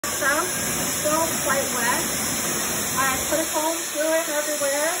quite wet. I put a comb through it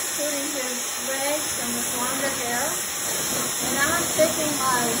everywhere, including his legs and his longer hair. And now I'm taking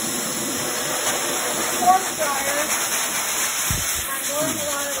my fork dryer and blowing a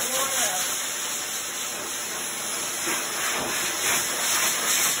lot of the water out.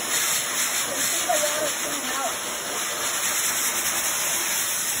 You can see the water coming out.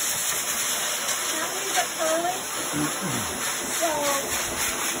 Now these are curly. So,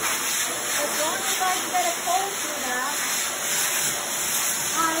 as long as I get a comb through that,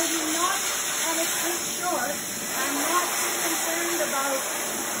 I do not, and it's this short, I'm not too concerned about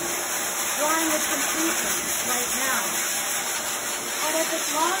drying it completely right now. But if it's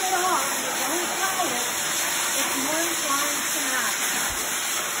long at all and you don't dry it, it's more inclined to match.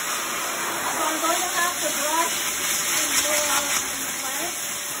 So I'm going to have to brush and blow out the clay.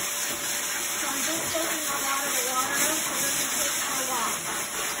 So I'm just taking a lot of the water out so it doesn't take so long.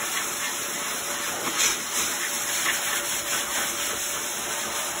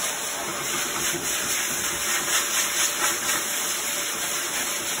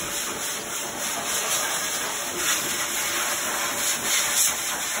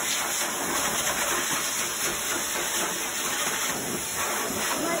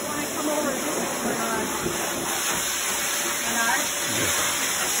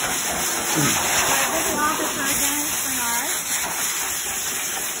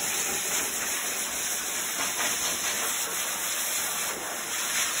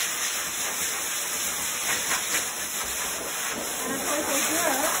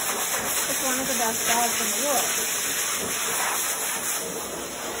 One of the best dogs in the world.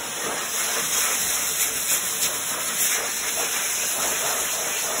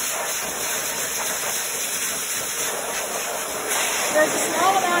 There's a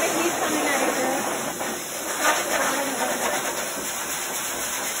small amount of heat coming out of here.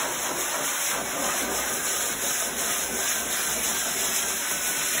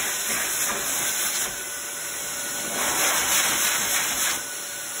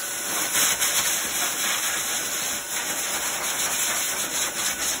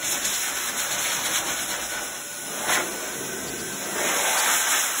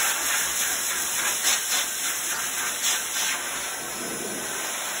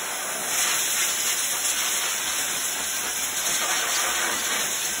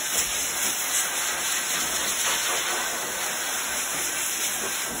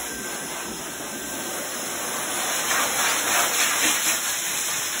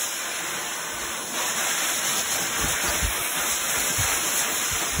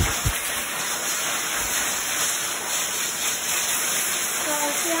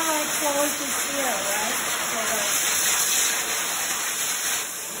 Not too bad about it.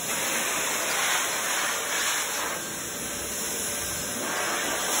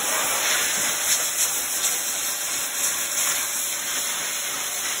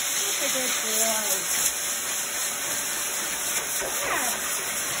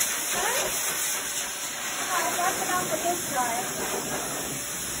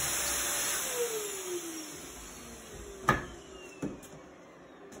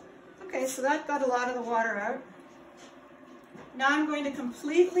 Okay, so that got a lot of the water out. Now I'm going to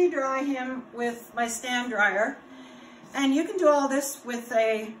completely dry him with my stand dryer. And you can do all this with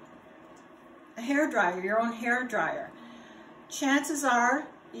a hair dryer, your own hair dryer. Chances are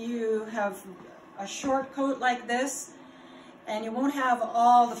you have a short coat like this and you won't have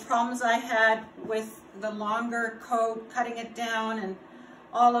all the problems I had with the longer coat, cutting it down and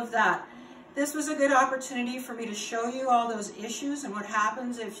all of that. This was a good opportunity for me to show you all those issues and what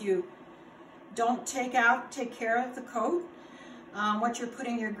happens if you don't take care of the coat, what you're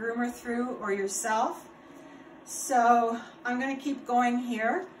putting your groomer through or yourself. So I'm going to keep going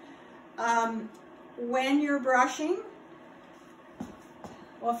here. When you're brushing,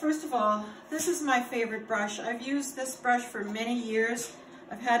 well, first of all, this is my favorite brush. I've used this brush for many years.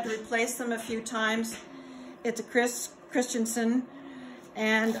 I've had to replace them a few times. It's a Christensen,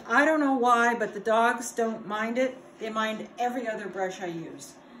 and I don't know why, but the dogs don't mind it. They mind every other brush I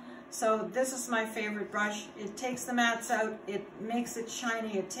use. So this is my favorite brush. It takes the mats out, it makes it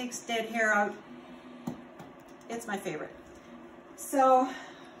shiny, it takes dead hair out. It's my favorite. So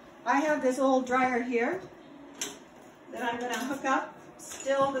I have this old dryer here that I'm going to hook up.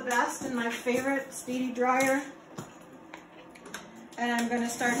 Still the best and my favorite speedy dryer. And I'm going to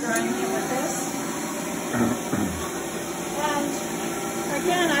start drying him with this. And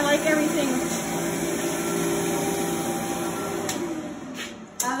again, I like everything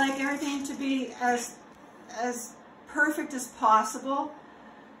to be as perfect as possible.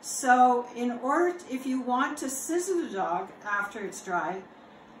 So in order, if you want to scissor the dog after it's dry,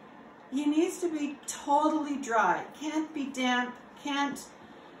 he needs to be totally dry. Can't be damp, can't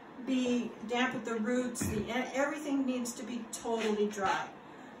be damp at the roots. Everything needs to be totally dry.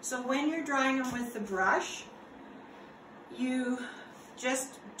 So when you're drying them with the brush, you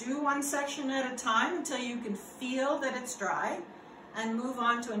just do one section at a time until you can feel that it's dry and move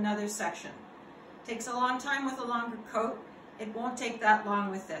on to another section. Takes a long time with a longer coat. It won't take that long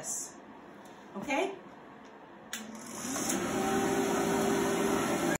with this. Okay?